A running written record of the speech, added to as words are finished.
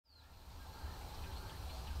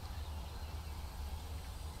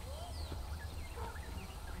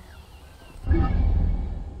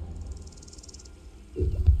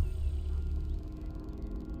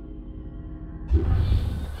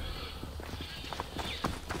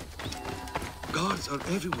guards are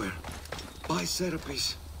everywhere. By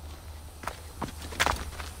Serapis.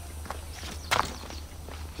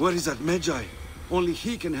 Where is that Magi? Only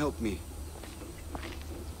he can help me.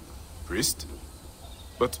 Priest?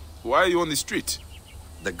 But why are you on the street?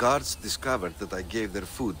 The guards discovered that I gave their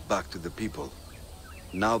food back to the people.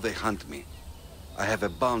 Now they hunt me. I have a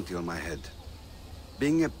bounty on my head.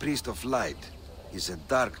 Being a priest of light is a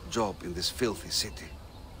dark job in this filthy city.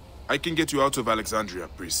 I can get you out of Alexandria,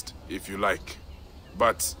 priest, if you like.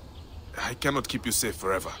 But I cannot keep you safe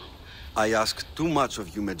forever. I ask too much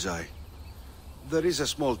of you, Magi. There is a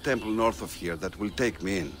small temple north of here that will take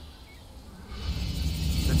me in.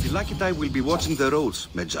 The Phylakitai will be watching the roads,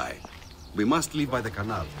 Magi. We must leave by the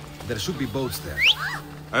canal. There should be boats there.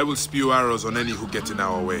 I will spew arrows on any who get in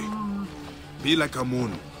our way. Be like a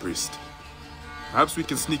moon, priest. Perhaps we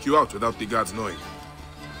can sneak you out without the guards knowing.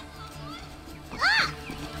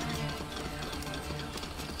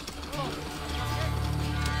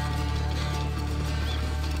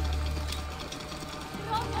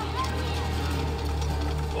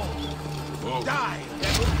 Die!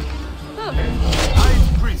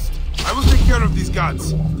 I, priest, I will take care of these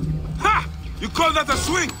guards. Ha! You call that a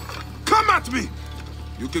swing? Come at me!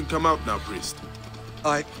 You can come out now, priest.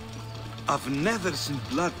 I've never seen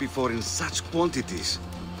blood before in such quantities.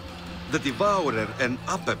 The Devourer and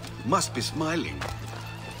Apep must be smiling.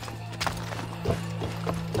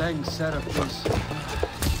 Thanks, Serapis.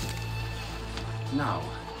 Now,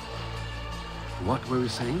 what were we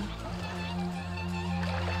saying?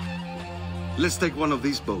 Let's take one of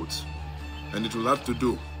these boats. And it will have to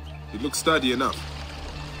do. It looks sturdy enough.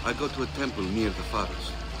 I go to a temple near the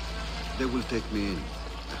Pharos. They will take me in,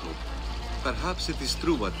 I hope. Perhaps it is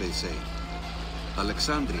true what they say.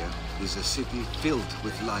 Alexandria is a city filled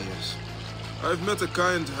with liars. I've met a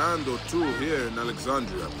kind hand or two here in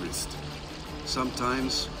Alexandria, priest.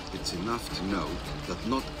 Sometimes it's enough to know that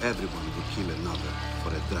not everyone will kill another for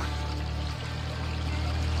a drachma.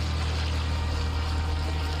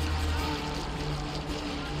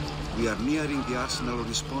 We are nearing the arsenal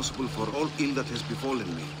responsible for all ill that has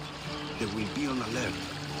befallen me. They will be on alert.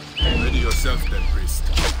 Ready yourself then, priest.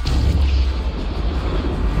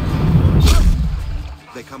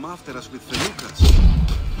 They come after us with feluccas.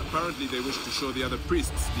 Apparently they wish to show the other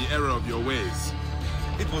priests the error of your ways.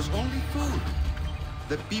 It was only food.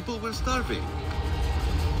 The people were starving.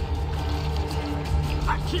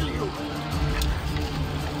 I kill you!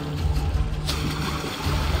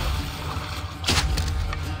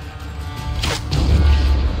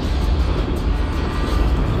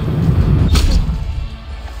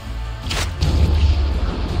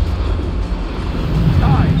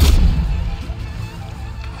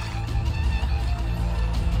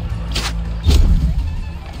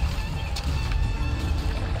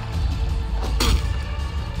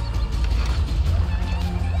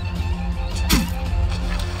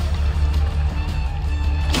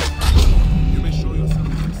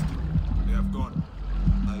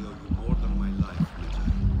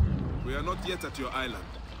 At your island.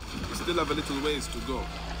 We still have a little ways to go.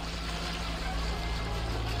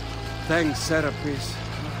 Thanks, Serapis.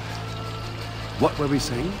 What were we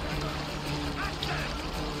saying?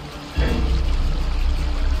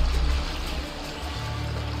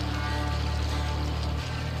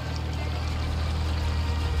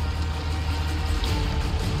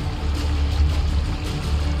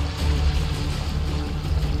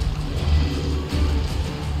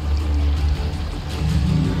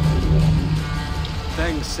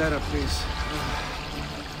 Serapis.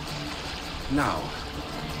 Now,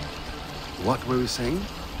 what were we saying?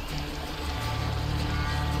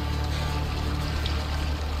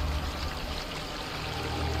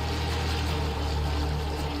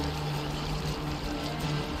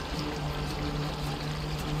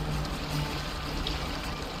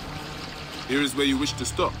 Here is where you wish to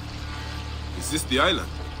stop. Is this the island?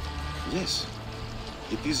 Yes.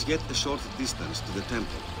 It is yet a short distance to the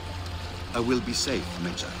temple. I will be safe,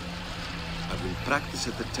 Magi. I will practice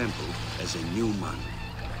at the temple as a new man.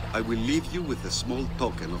 I will leave you with a small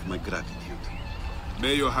token of my gratitude.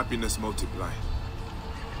 May your happiness multiply.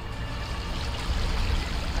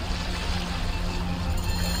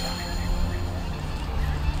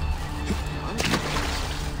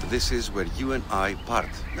 This is where you and I part,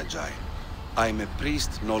 Magi. I am a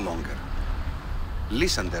priest no longer.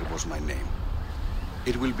 Lysander was my name.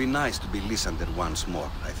 It will be nice to be Lysander once more,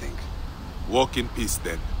 I think. Walk in peace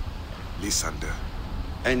then, Lysander.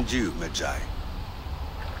 And you, Magi.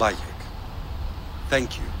 Bayek.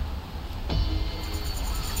 Thank you.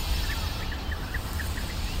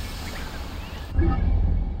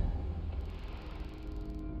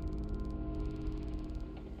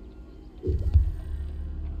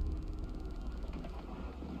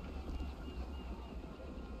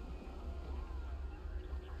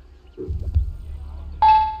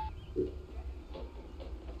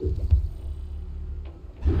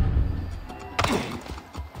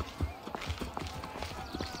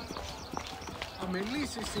 με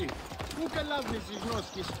λύση εσύ. Πού καλάβνεις τις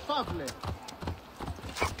νόσκες, φαύλε.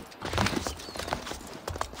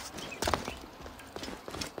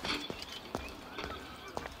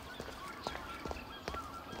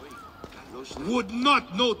 Would not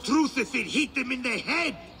know truth if it hit them in the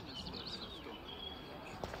head.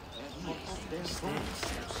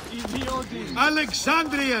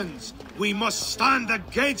 Alexandrians, we must stand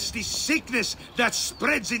against the sickness that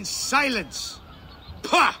spreads in silence.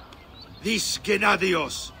 Pah! This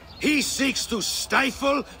Gennadios, he seeks to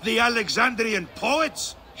stifle the Alexandrian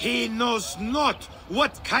poets. He knows not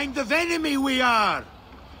what kind of enemy we are.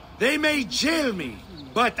 They may jail me,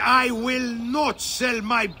 but I will not sell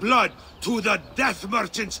my blood to the death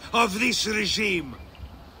merchants of this regime.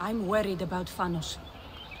 I'm worried about Phanos.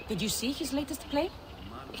 Did you see his latest play?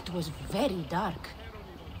 It was very dark.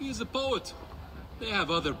 He is a poet. They have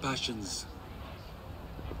other passions.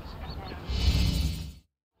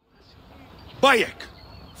 Bayek!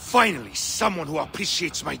 Finally, someone who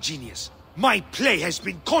appreciates my genius. My play has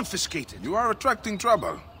been confiscated. You are attracting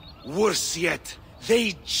trouble. Worse yet, they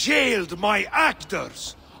jailed my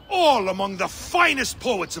actors. All among the finest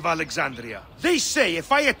poets of Alexandria. They say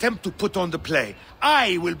if I attempt to put on the play,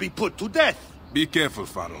 I will be put to death. Be careful,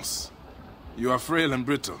 Pharos. You are frail and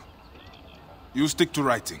brittle. You stick to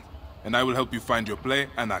writing, and I will help you find your play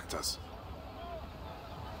and actors.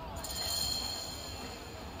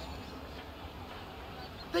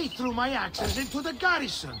 They threw my actors into the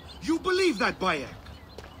garrison. You believe that, Bayek?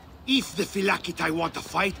 If the Phylakitai want to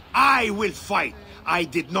fight, I will fight. I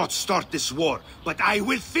did not start this war, but I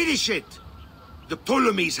will finish it. The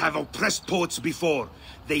Ptolemies have oppressed poets before.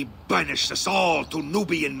 They banished us all to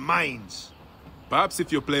Nubian mines. Perhaps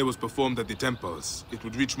if your play was performed at the temples, it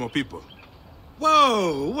would reach more people.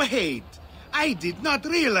 Whoa, wait. I did not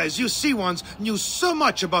realize you Siwans knew so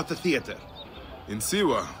much about the theater. In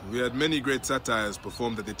Siwa, we had many great satires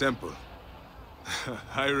performed at the temple.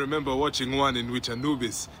 I remember watching one in which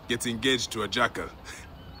Anubis gets engaged to a jackal.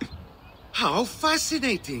 How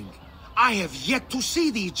fascinating! I have yet to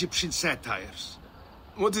see the Egyptian satires.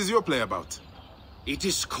 What is your play about? It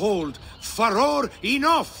is called Furor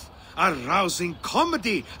Enough, a rousing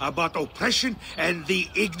comedy about oppression and the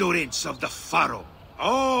ignorance of the pharaoh.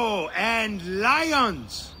 Oh, and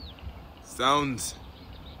lions! Sounds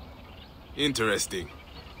interesting.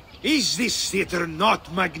 Is this theater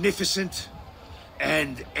not magnificent?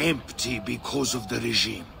 And empty because of the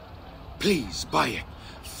regime. Please, Bayek,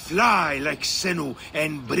 fly like Senu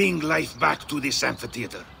and bring life back to this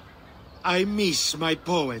amphitheater. I miss my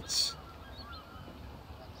poets.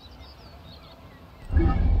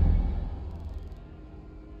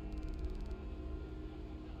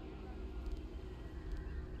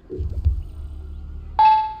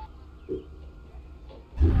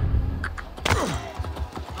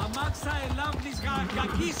 Αμάξα ελάμπλης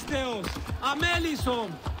κακίστεως, αμέλισσον.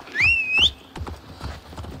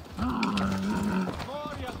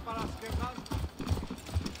 Βόρειας Παρασκευάς.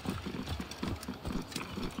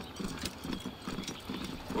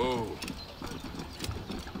 Oh.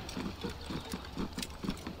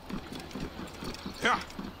 Yeah.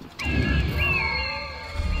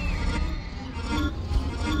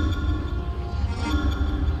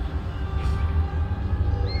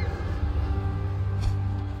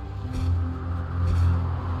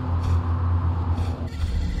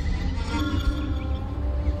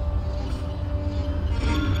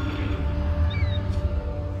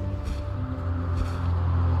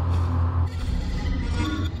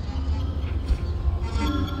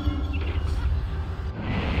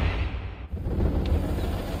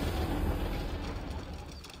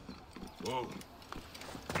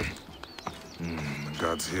 The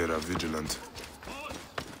gods here are vigilant.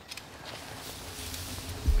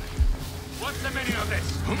 What's the meaning of this?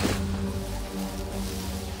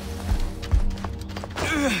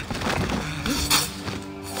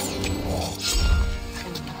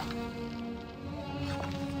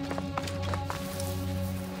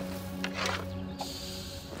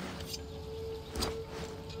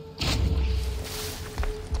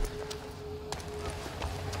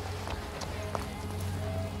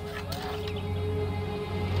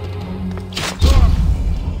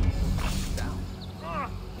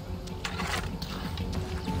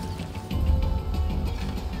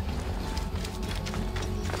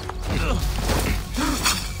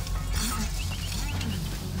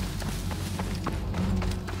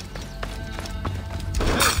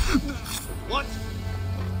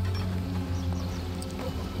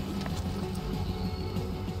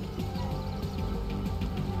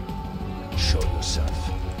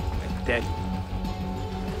 Dead.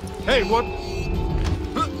 Hey, what?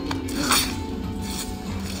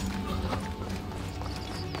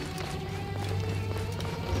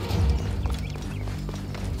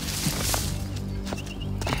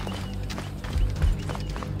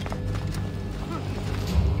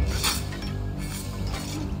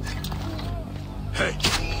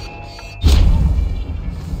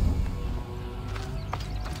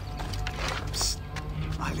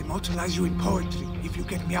 specialize you in poetry if you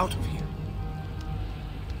get me out of here.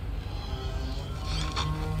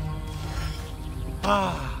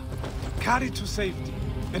 Ah, carried to safety.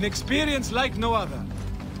 An experience like no other.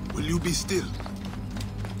 Will you be still?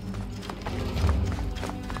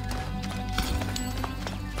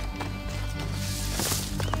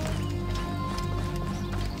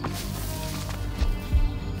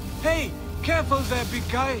 Hey, careful there, big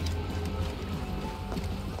guy.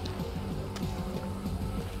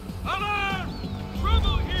 Alarm!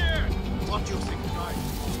 Trouble here! What do you think, guys?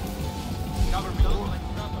 Cover me door like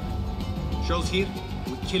trouble. Shows here,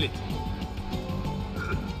 we kill it.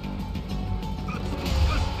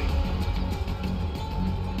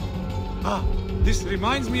 Ah, this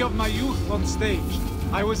reminds me of my youth on stage.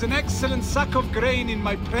 I was an excellent sack of grain in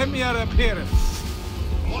my premiere appearance.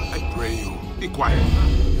 I pray you, be quiet.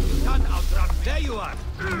 Done, outrun. There you are.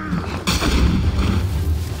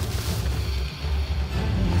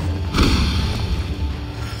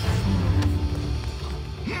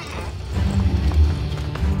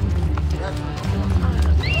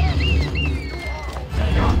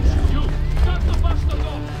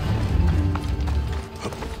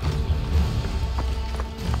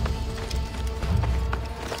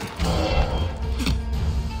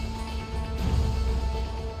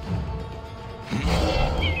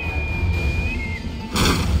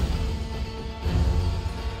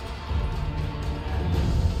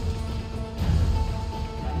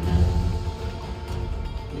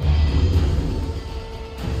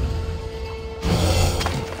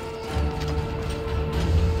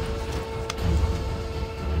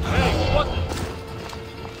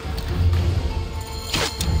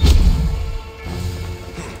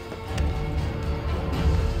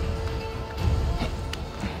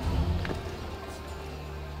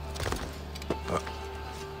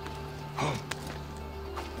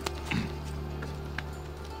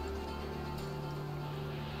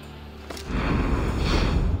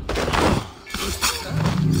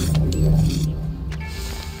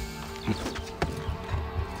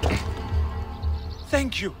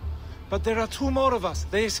 Thank you. But there are 2 more of us.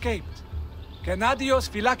 They escaped. Gennadios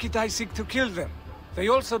Phylakitai seek to kill them. They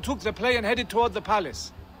also took the play and headed toward the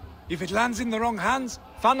palace. If it lands in the wrong hands,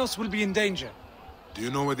 Thanos will be in danger. Do you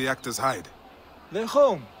know where the actors hide? They're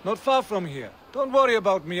home, not far from here. Don't worry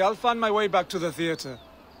about me. I'll find my way back to the theater.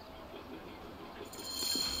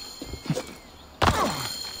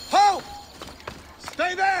 Halt!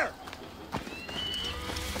 Stay there!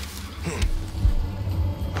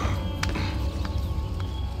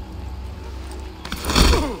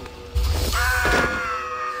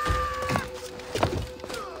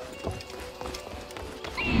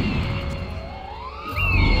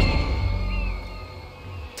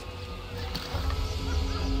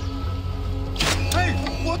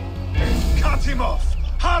 Him off!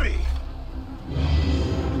 Hurry!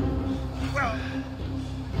 Well,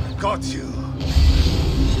 got you.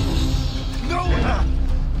 No!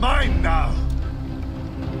 Mine now!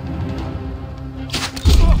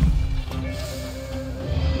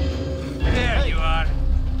 There you are!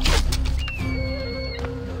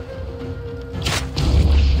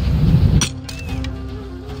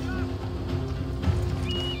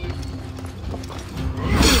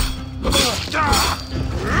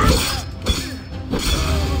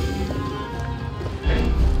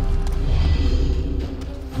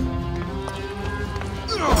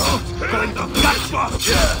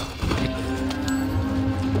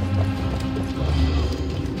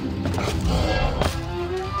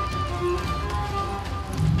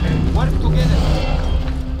 Work together.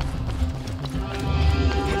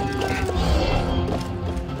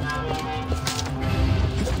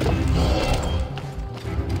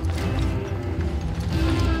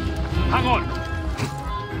 Hang on!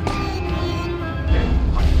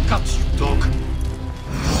 I got you, dog.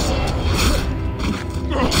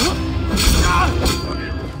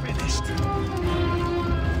 Finished.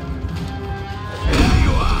 There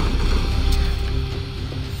you are.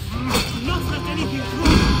 Not let anything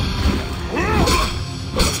through.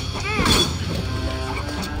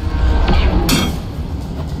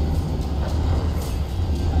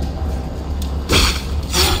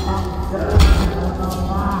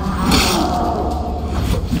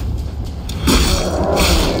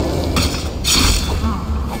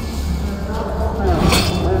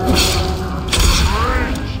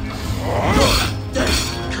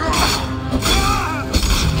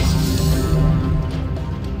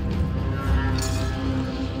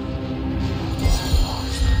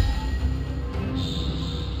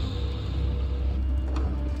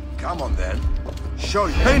 Come on then. Show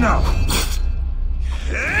you. Hey now!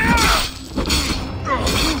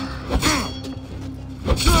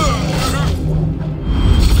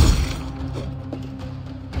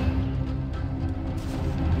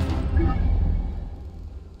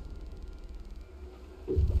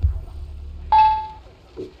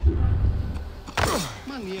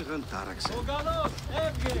 Iron Tarax.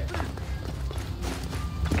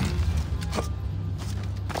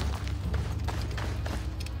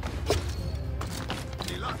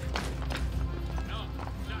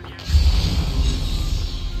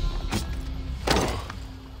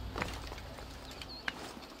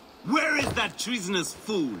 Where is that treasonous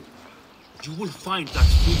fool? You will find that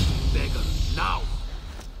filthy beggar now.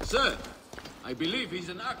 Sir, I believe he's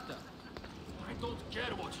an actor. I don't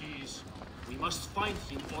care what he is. We must find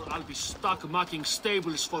him or I'll be stuck marking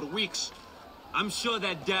stables for weeks. I'm sure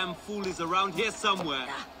that damn fool is around here somewhere.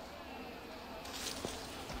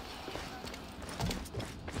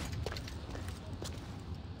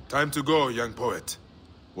 Time to go, young poet.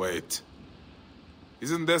 Wait.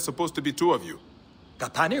 Isn't there supposed to be two of you?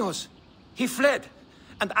 Capanios? He fled,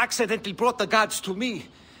 and accidentally brought the gods to me.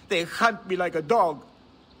 They hunt me like a dog.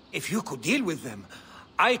 If you could deal with them,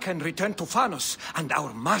 I can return to Phanos, and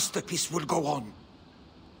our masterpiece will go on.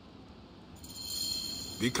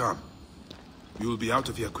 Be calm. You will be out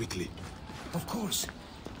of here quickly. Of course.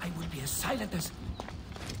 I will be as silent as...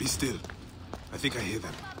 Be still. I think I hear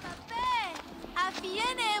them.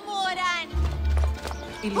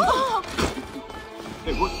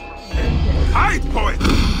 Hide, poet!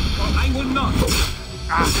 I will not!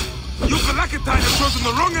 You Galacatine have chosen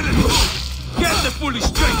the wrong enemy! Get the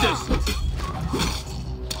foolish traitors!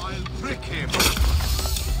 I'll prick him.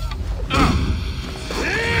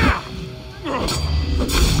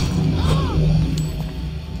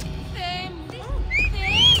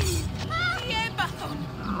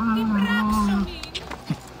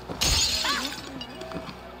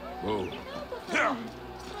 Whoa.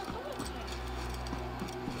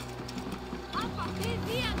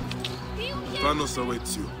 Thanos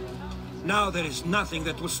awaits you. Now there is nothing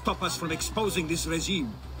that will stop us from exposing this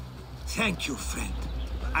regime. Thank you, friend.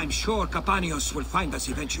 I'm sure Capanios will find us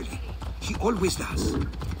eventually. He always does.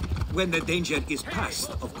 When the danger is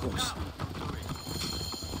past, of course.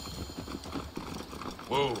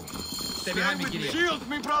 Whoa. Stay behind me, Gideon. Shield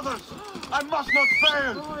me, brothers! I must not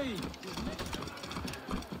fail!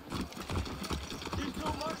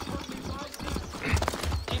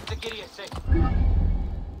 Keep the Gideon safe.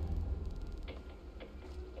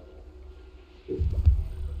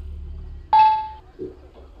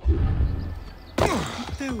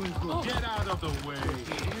 There we go. Get out of the way.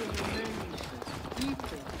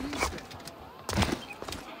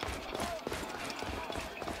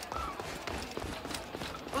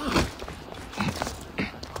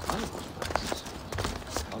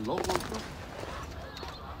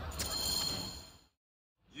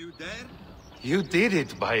 You there? You did it,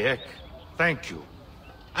 Bayek. Thank you.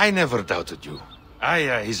 I never doubted you.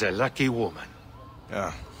 Aya is a lucky woman.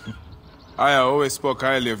 Yeah. I always spoke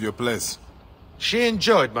highly of your place. She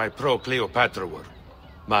enjoyed my pro-Cleopatra work.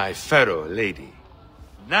 My pharaoh lady.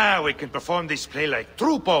 Now we can perform this play like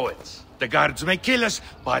true poets. The guards may kill us,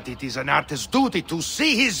 but it is an artist's duty to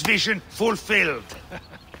see his vision fulfilled.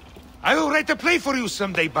 I will write a play for you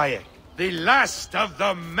someday, Bayek. The last of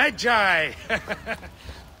the Magi.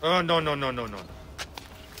 Oh, no.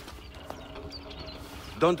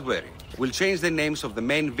 Don't worry. We'll change the names of the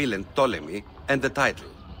main villain, Ptolemy, and the title.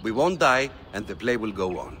 We won't die, and the play will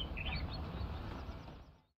go on.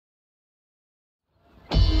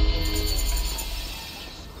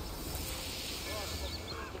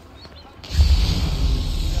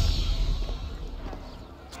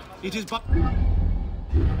 It is but...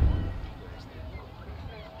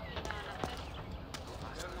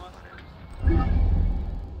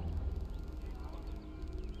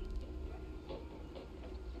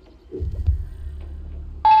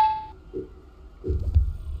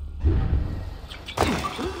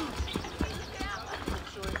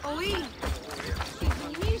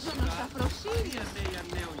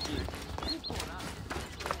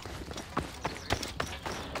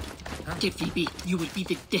 If he be, you will be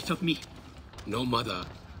the death of me. No, mother.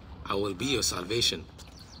 I will be your salvation.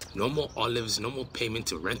 No more olives, no more payment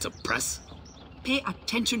to rent a press. Pay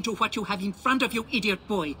attention to what you have in front of you, idiot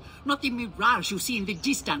boy, not the mirage you see in the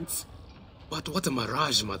distance. But what a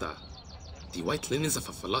mirage, mother. The white linens of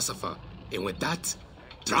a philosopher, and with that,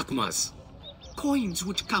 drachmas. Coins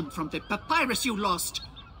would come from the papyrus you lost.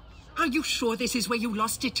 Are you sure this is where you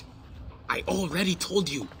lost it? I already told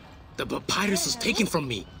you. The papyrus was taken from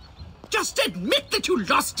me. Just admit that you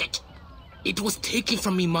lost it! It was taken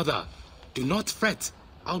from me, mother. Do not fret.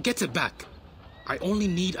 I'll get it back. I only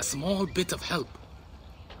need a small bit of help.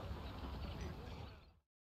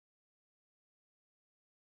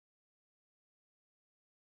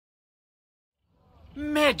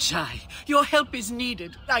 Magi, your help is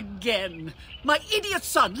needed again. My idiot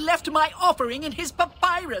son left my offering in his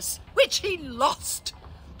papyrus, which he lost.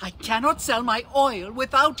 I cannot sell my oil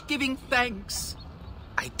without giving thanks.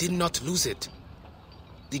 I did not lose it.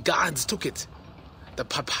 The guards took it. The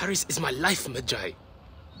papyrus is my life, Magi.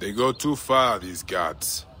 They go too far, these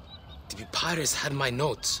guards. The papyrus had my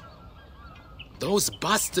notes. Those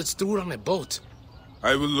bastards threw it on a boat.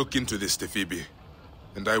 I will look into this, Phoebe,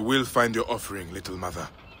 and I will find your offering, little mother.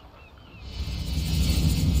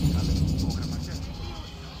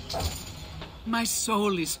 My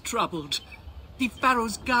soul is troubled. The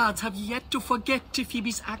Pharaoh's guards have yet to forget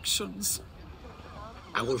Phoebe's actions.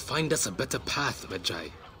 I will find us a better path, Magi.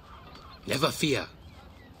 Never fear.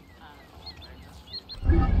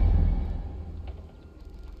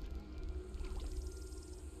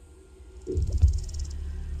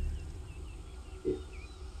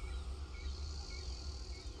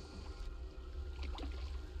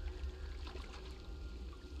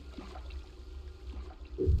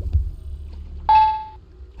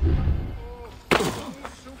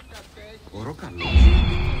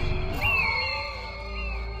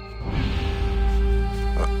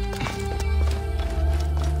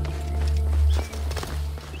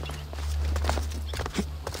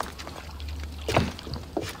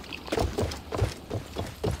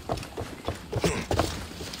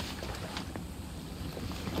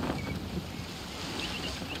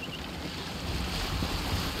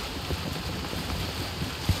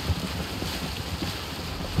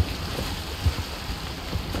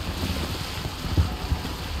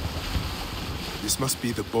 This must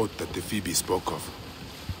be the boat that the Phoebe spoke of.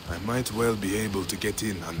 I might well be able to get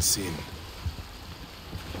in unseen.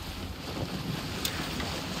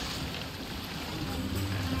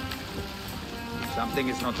 Something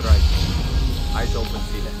is not right. Eyes open,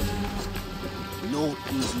 Phila. No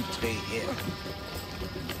easy prey here.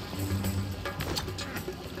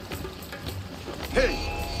 Hey!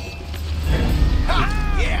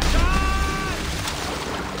 Ha! Yeah!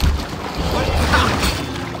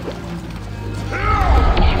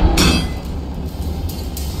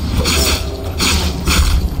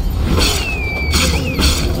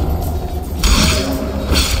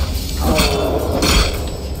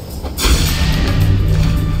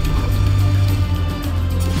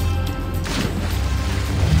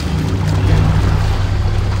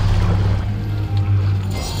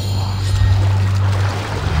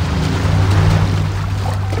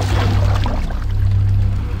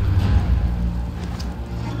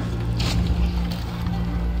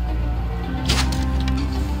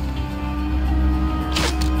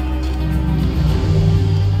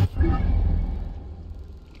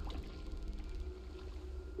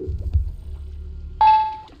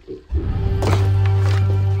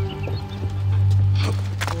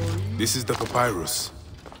 This is the papyrus.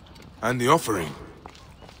 And the offering.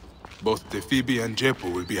 Both the Phoebe and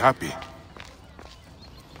Jepo will be happy.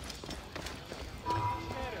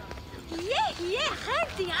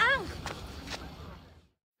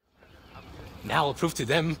 Now I'll prove to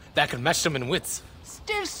them that I can match them in wits.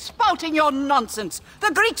 Still spouting your nonsense.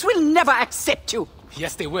 The Greeks will never accept you.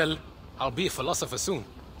 Yes, they will. I'll be a philosopher soon.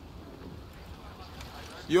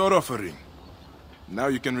 Your offering. Now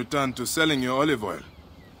you can return to selling your olive oil.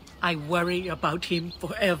 I worry about him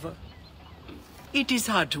forever. It is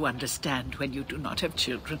hard to understand when you do not have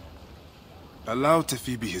children. Allow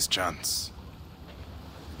Phoebe his chance.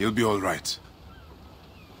 He'll be all right.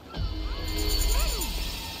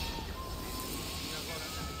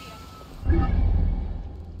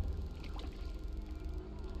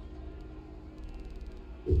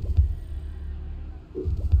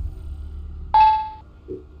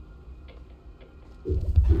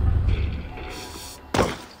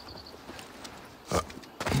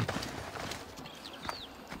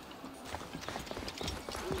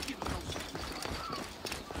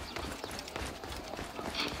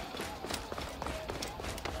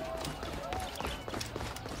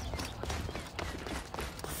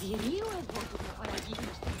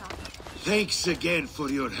 Thanks again for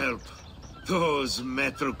your help. Those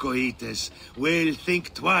metrocoites will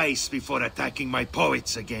think twice before attacking my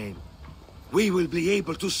poets again. We will be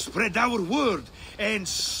able to spread our word and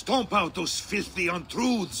stomp out those filthy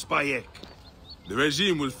untruths, Bayek. The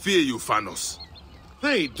regime will fear you, Phanos.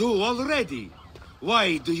 They do already.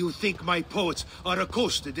 Why do you think my poets are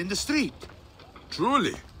accosted in the street?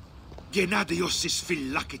 Truly? Gennadios'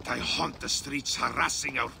 Philakitae haunt the streets,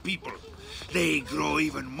 harassing our people. They grow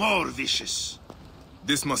even more vicious.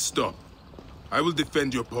 This must stop. I will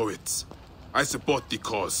defend your poets. I support the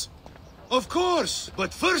cause. Of course,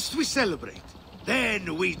 but first we celebrate.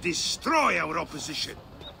 Then we destroy our opposition.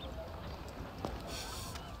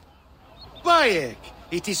 Bayek,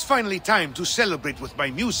 it is finally time to celebrate with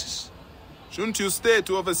my muses. Shouldn't you stay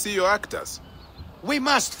to oversee your actors? We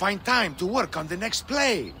must find time to work on the next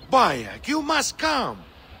play. Bayek, you must come.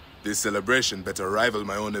 This celebration better rival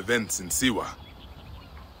my own events in Siwa.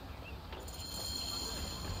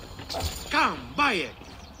 Come, Bayek.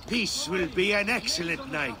 This will be an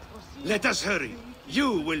excellent night. Let us hurry.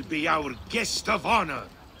 You will be our guest of honor.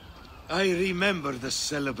 I remember the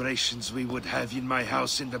celebrations we would have in my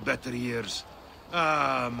house in the better years.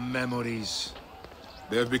 Ah, memories.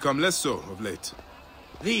 They have become less so of late.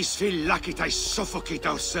 These Philakitai suffocate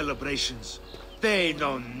our celebrations. They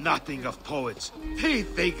know nothing of poets. They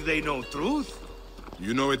think they know truth.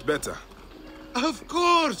 You know it better. Of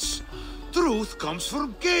course! Truth comes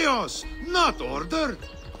from chaos, not order.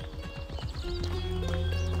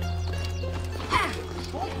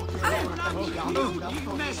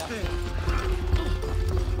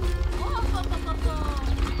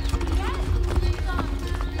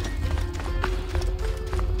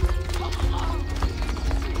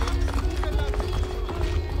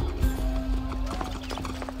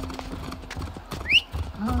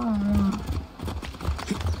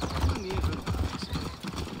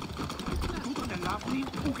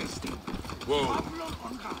 Whoa.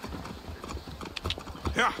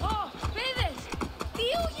 Yeah. Oh, παιδες! Τι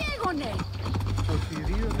γέγονε!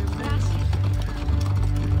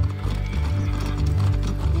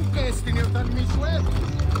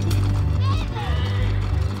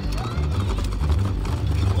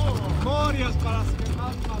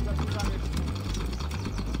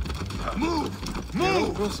 Move!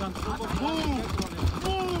 Move!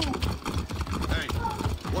 Hey,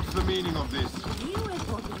 what's the meaning of this?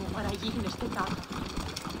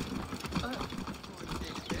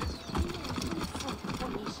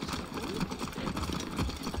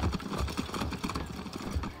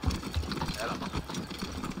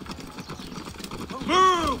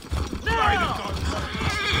 Move!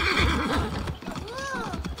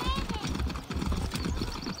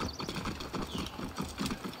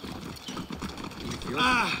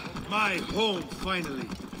 Ah, my home, finally.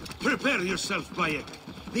 Prepare yourself, Bayek.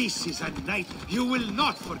 This is a night you will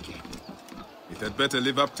not forget. It had better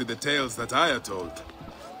live up to the tales that I had told.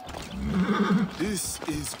 This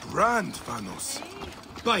is grand, Thanos.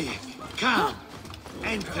 Bayek, come.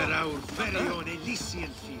 Enter our very own Elysian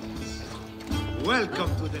fields.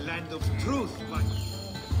 Welcome to the land of truth, Bayek.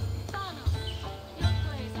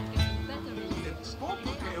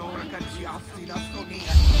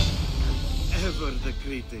 Ever the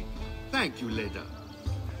critic. Thank you, Leda.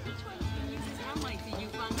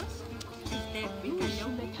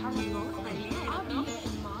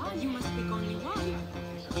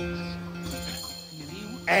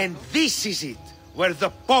 And this is it, where the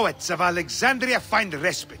poets of Alexandria find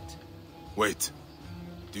respite. Wait.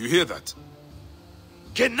 Do you hear that?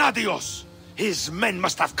 Gennadios! His men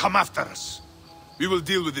must have come after us. We will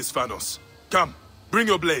deal with this, Thanos. Come, bring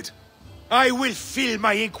your blade. I will fill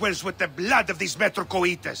my inkwells with the blood of these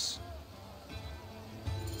Metrocoites.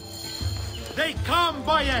 They come,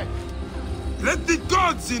 Bayek! Let the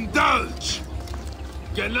gods indulge!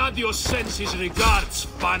 Gennadios sends his regards,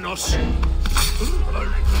 Thanos.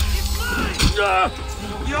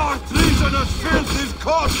 Your treasonous filth is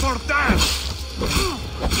cause for death!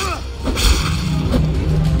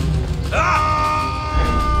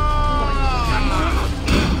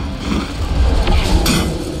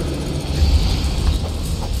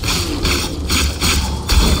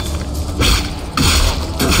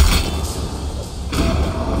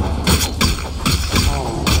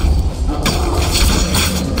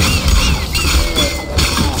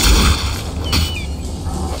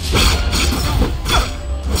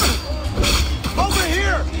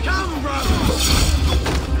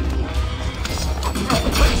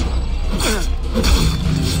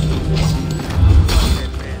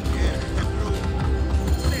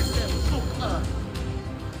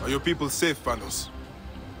 People safe, Thanos.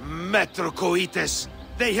 Metrocoites!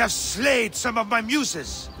 They have slayed some of my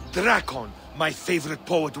muses! Drakon, my favorite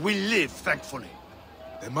poet, will live, thankfully.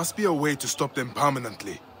 There must be a way to stop them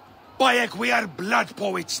permanently. Bayek, we are blood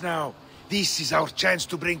poets now. This is our chance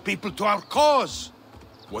to bring people to our cause.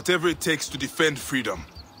 Whatever it takes to defend freedom.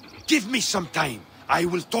 Give me some time. I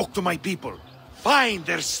will talk to my people. Find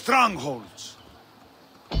their strongholds.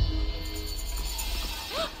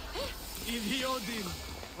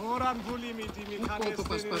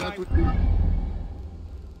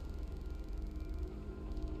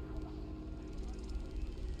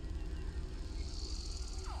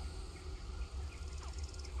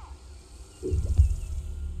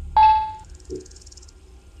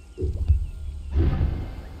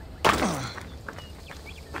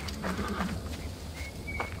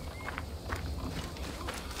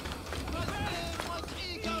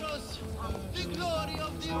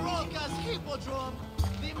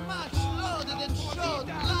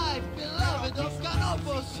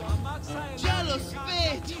 Phobos, jealous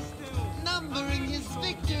fate, numbering his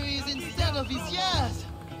victories instead of his years,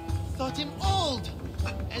 thought him old,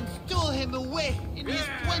 and stole him away in his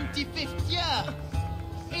 25th year.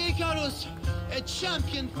 Icarus, a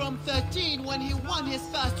champion from 13 when he won his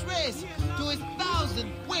first race, to his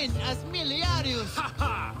 1000th win as Miliarius.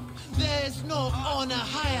 There is no honor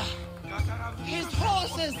higher. His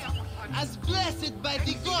horses, as blessed by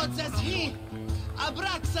the gods as he,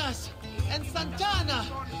 Abraxas and Santana,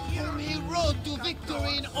 whom he rode to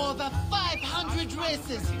victory in over 500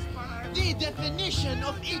 races, the definition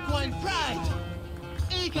of equine pride.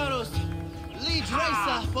 Icarus, lead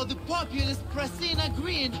racer for the populous Prasina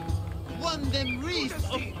Green, won them wreaths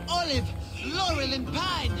of olive, laurel and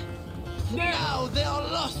pine. Now they are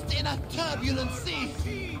lost in a turbulent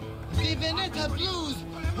sea. The Veneta Blues,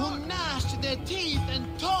 who gnashed their teeth and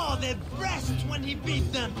tore their breasts when he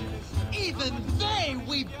beat them, even they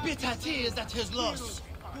weep bitter tears at his loss.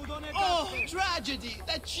 Oh, tragedy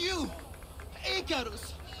that you,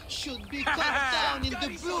 Icarus, should be cut down in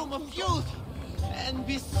the bloom of youth, and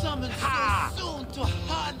be summoned so soon to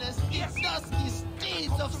harness the dusky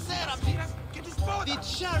steeds of Serapis. The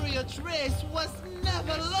chariot race was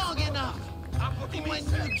never long enough when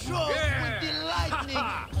you drove with the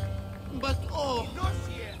lightning. But oh,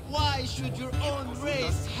 why should your own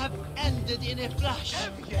race have ended in a flash?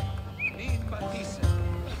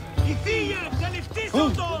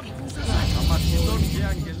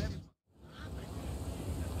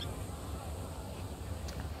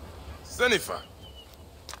 Sennifer,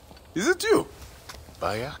 is it you?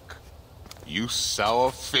 Bayak, you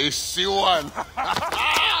sour-faced one.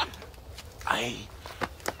 I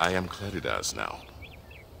am Claridas now.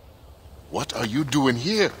 What are you doing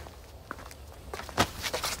here?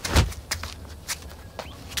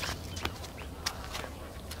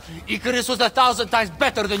 Icarus was 1,000 times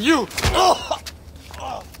better than you!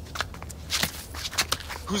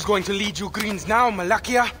 Who's going to lead you Greens now,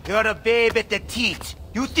 Malakia? You're a babe at the teat.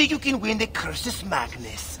 You think you can win the Cursus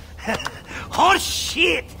Magnus? Horse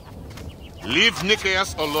shit! Leave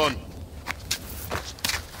Nicaeus alone.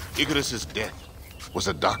 Icarus's death was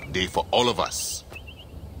a dark day for all of us.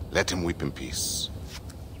 Let him weep in peace.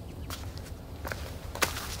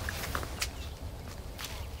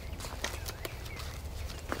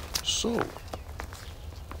 So,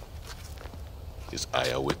 is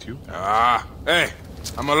Aya with you? Ah, hey,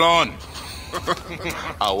 I'm alone.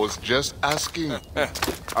 I was just asking. Hey,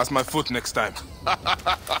 ask my foot next time.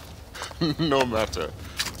 No matter.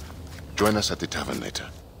 Join us at the tavern later.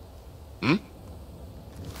 Hmm?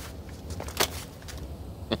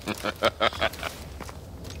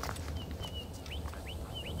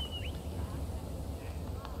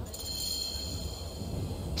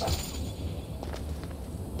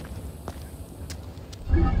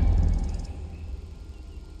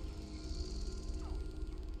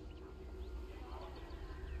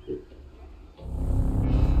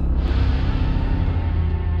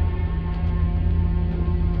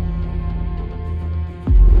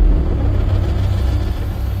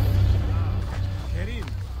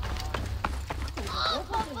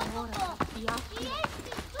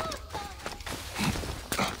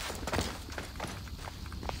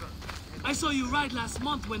 I saw you ride last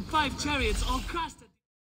month when 5 chariots all crashed.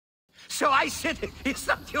 So I said, it's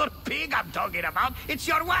not your pig I'm talking about, it's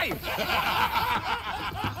your wife!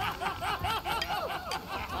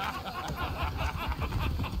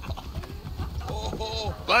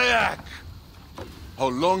 Oh, Bayak! How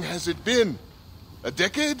long has it been? A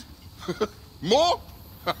decade? More?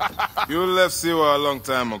 You left Siwa a long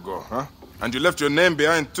time ago, huh? And you left your name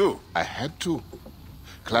behind too. I had to.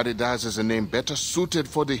 Claridas is a name better suited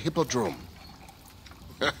for the hippodrome.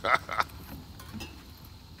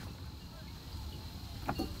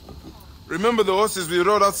 Remember the horses we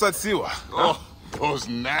rode outside Siwa? Huh? Oh, those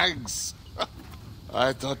nags.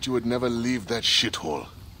 I thought you would never leave that shithole.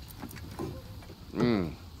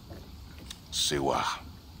 Siwa.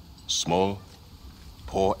 Small,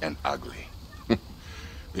 poor, and ugly.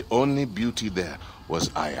 The only beauty there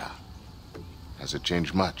was Aya. Has it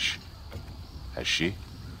changed much? Has she?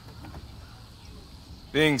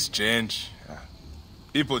 Things change.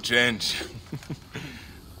 People change.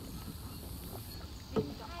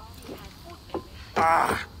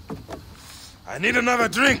 I need another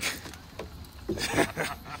drink.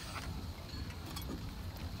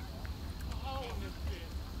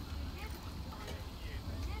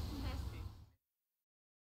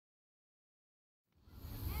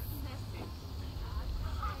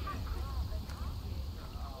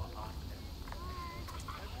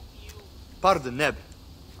 Pardon, Neb.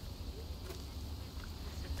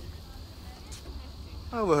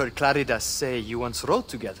 I overheard Claridas say you once rode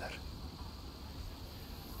together.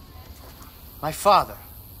 My father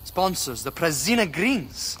sponsors the Prasina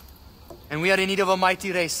Greens, and we are in need of a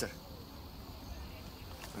mighty racer.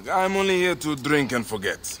 I'm only here to drink and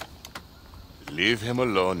forget. Leave him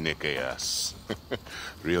alone, Nikias.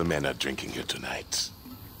 Real men are drinking here tonight.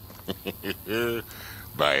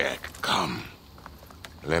 Bayek, come.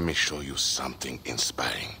 Let me show you something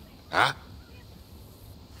inspiring. Huh?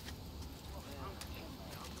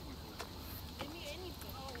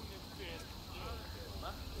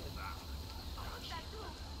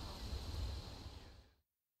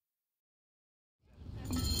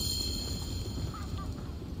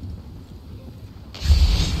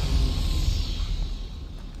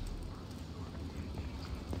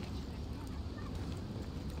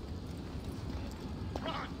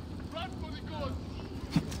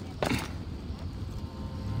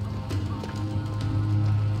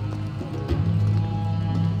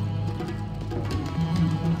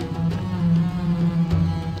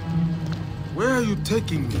 Where are you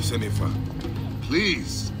taking me, Senefa?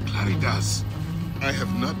 Please, Claridas. I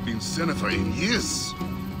have not been Senefa in years.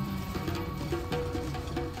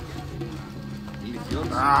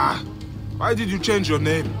 Why did you change your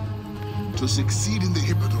name? To succeed in the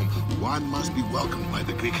Hippodrome, one must be welcomed by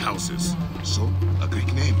the Greek houses. So, a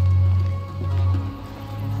Greek name.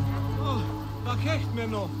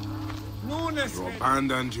 You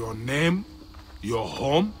abandoned your name? Your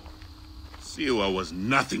home? Siwa was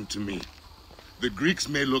nothing to me. The Greeks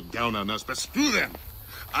may look down on us, but screw them.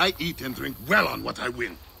 I eat and drink well on what I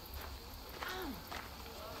win.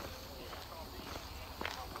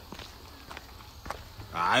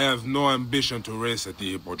 I have no ambition to race at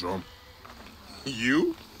the Hippodrome.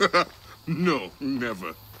 You? No,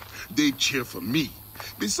 never. They cheer for me.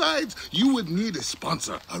 Besides, you would need a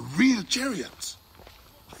sponsor, a real chariot.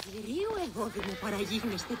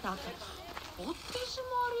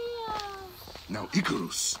 Now,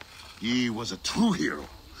 Icarus, he was a true hero.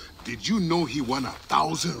 Did you know he won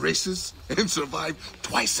 1,000 races and survived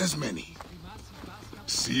twice as many?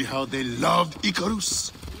 See how they loved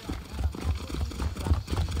Icarus?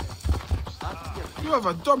 You have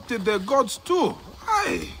adopted their gods too.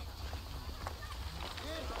 Aye.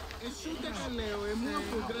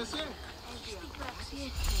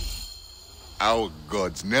 Our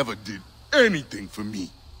gods never did anything for me.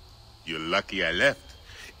 You're lucky I left.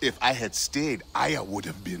 If I had stayed, Aya would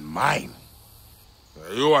have been mine.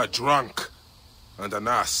 You are drunk and an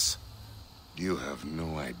ass. You have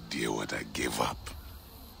no idea what I gave up.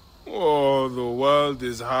 Oh, the world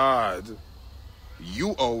is hard.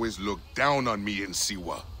 You always looked down on me in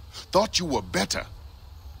Siwa. Thought you were better.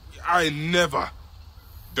 I never.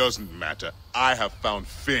 Doesn't matter. I have found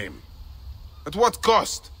fame. At what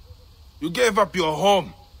cost? You gave up your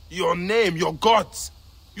home, your name, your gods.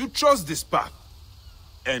 You chose this path.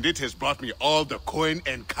 And it has brought me all the coin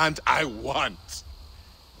and cant I want.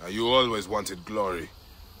 You always wanted glory.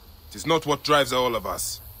 It is not what drives all of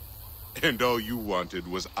us. And all you wanted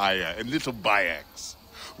was Aya and little Bayax.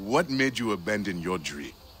 What made you abandon your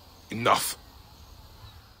dream? Enough.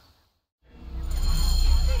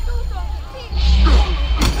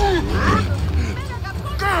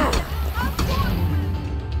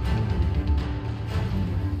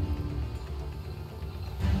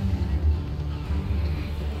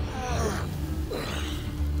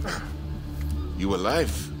 You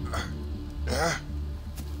alive?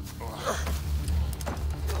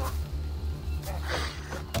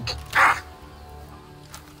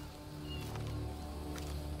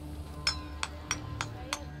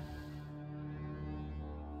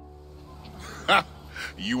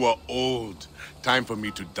 You are old. Time for me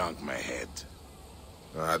to dunk my head.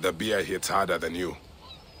 The beer hits harder than you.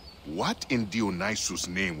 What in Dionysus'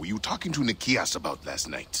 name were you talking to Nikias about last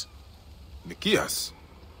night? Nikias?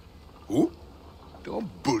 Who? Don't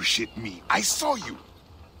bullshit me. I saw you.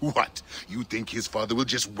 What? You think his father will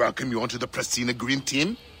just welcome you onto the Prasina Green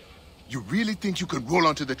team? You really think you can roll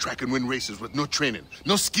onto the track and win races with no training,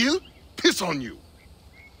 no skill? Piss on you.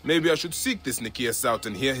 Maybe I should seek this Nikias out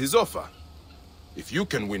and hear his offer. If you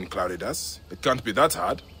can win Claridas, it can't be that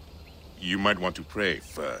hard. You might want to pray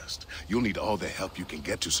first. You'll need all the help you can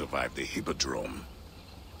get to survive the Hippodrome.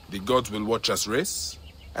 The gods will watch us race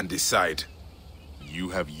and decide. You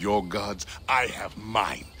have your gods, I have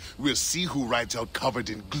mine. We'll see who rides out covered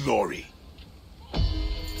in glory.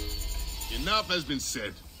 Enough has been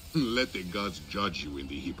said. Let the gods judge you in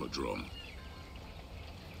the Hippodrome.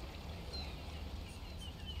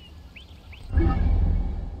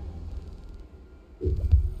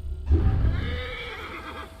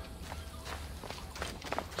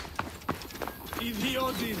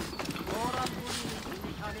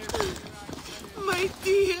 My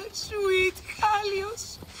dear, sweet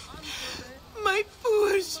Halios. My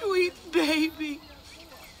poor, sweet baby.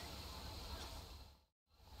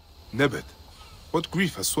 Nebet, what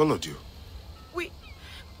grief has swallowed you?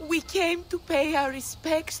 We came to pay our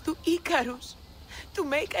respects to Icarus, to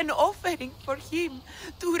make an offering for him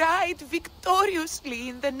to ride victoriously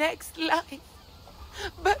in the next life.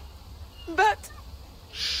 But...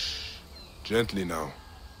 Shh. Gently now.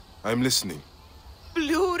 I'm listening.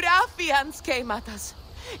 Blue ruffians came at us.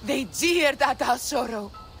 They jeered at our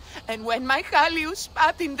sorrow. And when my Halios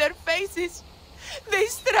spat in their faces, they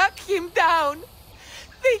struck him down.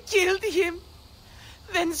 They killed him.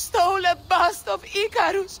 Then stole a bust of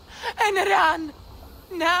Icarus and ran.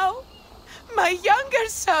 Now, my younger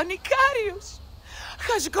son, Icarius,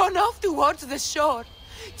 has gone off towards the shore,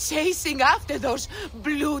 chasing after those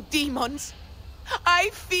blue demons. I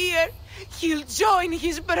fear he'll join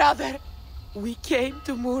his brother. We came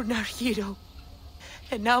to mourn our hero,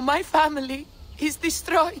 and now my family is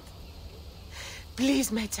destroyed.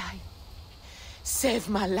 Please, Medjay, save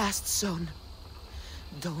my last son.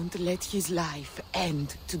 Don't let his life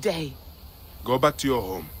end today. Go back to your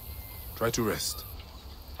home. Try to rest.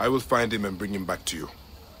 I will find him and bring him back to you.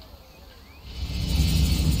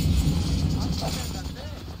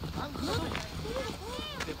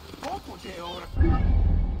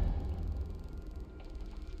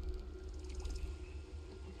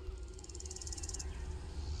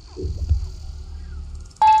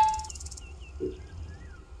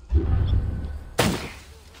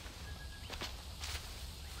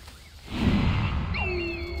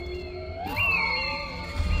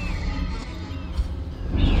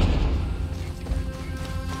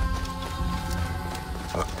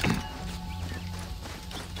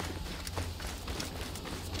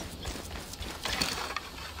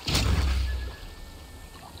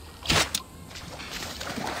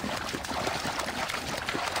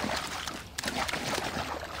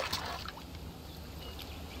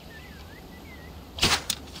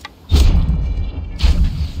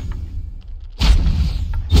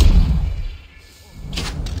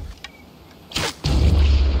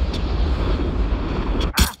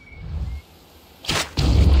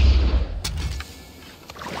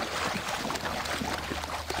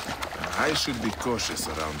 I should be cautious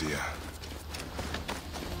around here.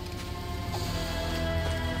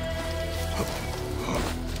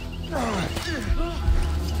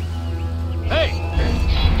 Hey!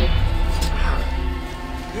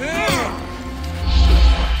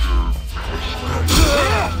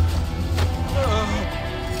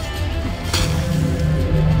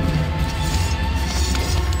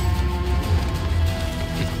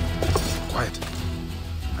 Quiet.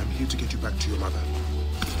 I'm here to get you back to your mother.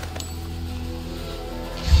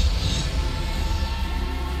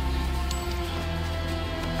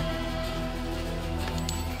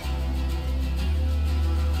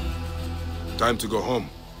 Time to go home.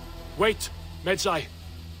 Wait, Medjay.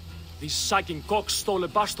 These sagging cocks stole a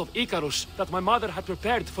bust of Icarus that my mother had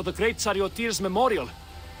prepared for the great charioteer's memorial.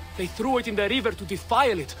 They threw it in the river to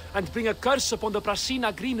defile it and bring a curse upon the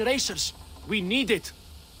Prasina Green Racers. We need it.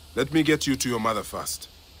 Let me get you to your mother first.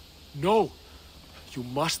 No. You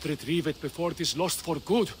must retrieve it before it is lost for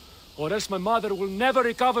good, or else my mother will never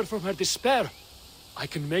recover from her despair. I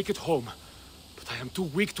can make it home, but I am too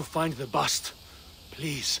weak to find the bust.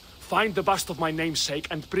 Please, find the bust of my namesake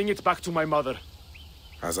and bring it back to my mother.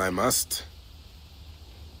 As I must.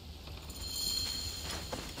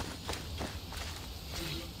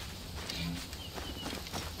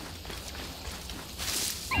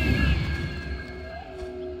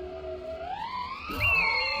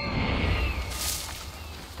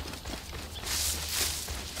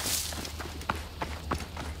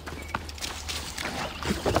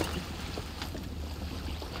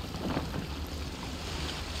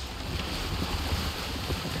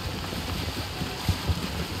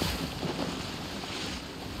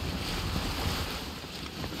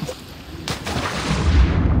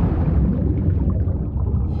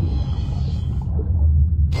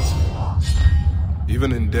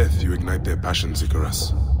 Even in death, you ignite their passions,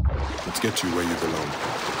 Icarus. Let's get you where you belong.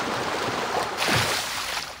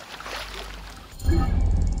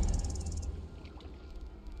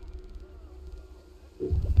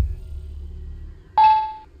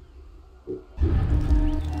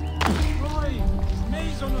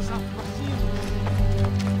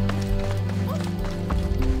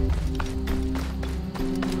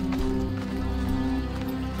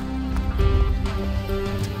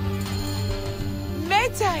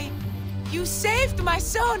 You saved my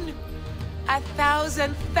son!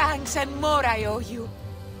 1,000 thanks and more I owe you.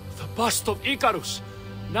 The bust of Icarus!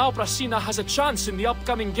 Now Prasina has a chance in the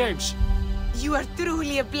upcoming games. You are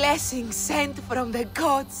truly a blessing sent from the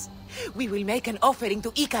gods. We will make an offering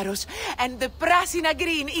to Icarus and the Prasina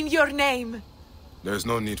Green in your name. There is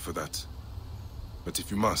no need for that. But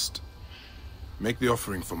if you must, make the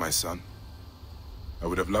offering for my son. I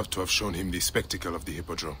would have loved to have shown him the spectacle of the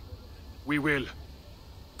Hippodrome. We will.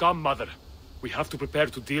 Come, Mother. We have to prepare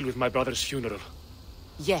to deal with my brother's funeral.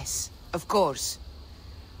 Yes, of course.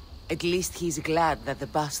 At least he's glad that the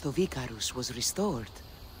bust of Icarus was restored.